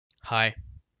Hi,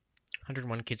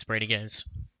 101 Kids Brainy Games,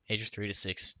 ages 3 to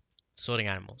 6, sorting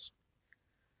animals.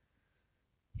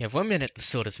 You have 1 minute to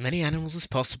sort as many animals as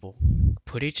possible.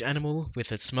 Put each animal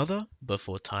with its mother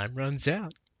before time runs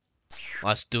out.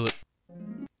 Let's do it.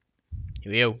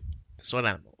 Here we go. Sort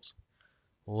animals.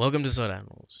 Welcome to Sort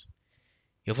Animals.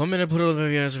 You have 1 minute to put all of your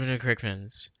animals in the correct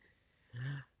pens.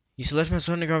 Use the left mouse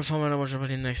button to grab a phone and watch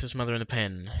it next to its mother in the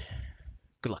pen.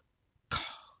 Good luck.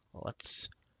 Let's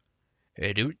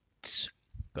do it.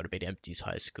 Gotta beat Empty's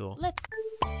high score.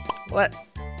 What?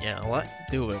 Yeah, what?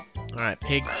 Do it. Alright,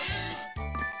 pig.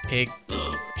 Pig.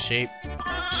 Sheep.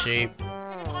 Sheep.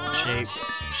 Sheep.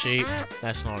 Sheep.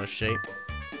 That's not a sheep.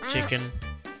 Chicken.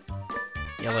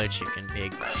 Yellow chicken.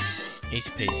 Pig. Easy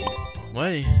peasy.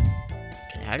 What?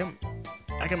 Okay, how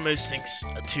come most things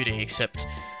are 2D except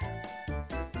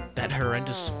that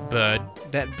horrendous bird,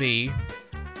 that bee,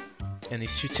 and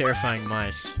these two terrifying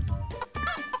mice?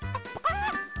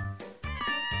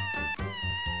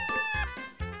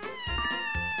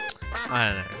 I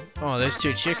don't know. Oh, those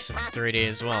two chicks are 3D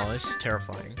as well. This is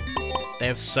terrifying. They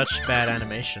have such bad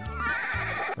animation.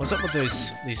 What's up with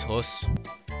these horse?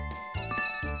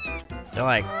 They're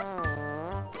like...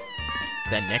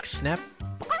 Their necks snap?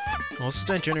 Horses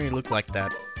don't generally look like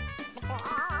that.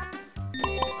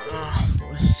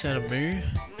 Is that a moo?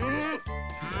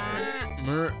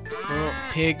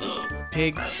 Pig.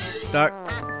 Pig. Duck.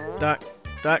 Duck.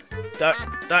 Duck.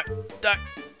 Duck. Duck. Duck.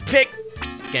 Pig!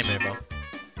 Game over.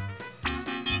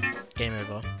 Game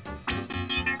over.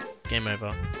 Game over.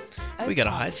 Okay. We got a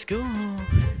high score.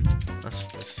 Let's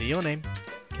see your name.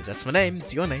 Because that's my name.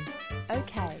 It's your name.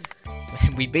 Okay.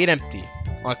 We beat Empty.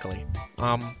 Luckily.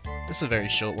 This is a very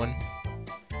short one.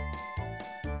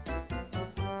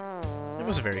 It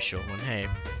was a very short one. Hey.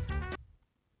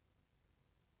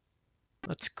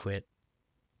 Let's quit.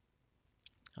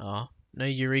 Oh, no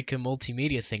Eureka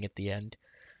multimedia thing at the end.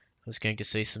 I was going to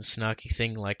say some snarky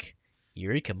thing like,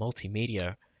 Eureka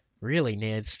multimedia really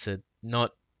needs to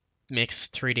not mix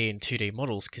 3D and 2D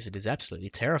models because it is absolutely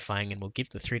terrifying and will give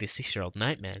the 3 to 6-year-old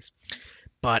nightmares.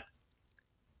 But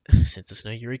since there's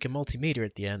no Eureka multimedia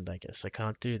at the end, I guess I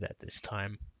can't do that this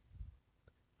time.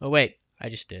 Oh wait, I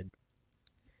just did.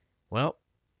 Well,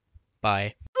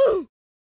 bye.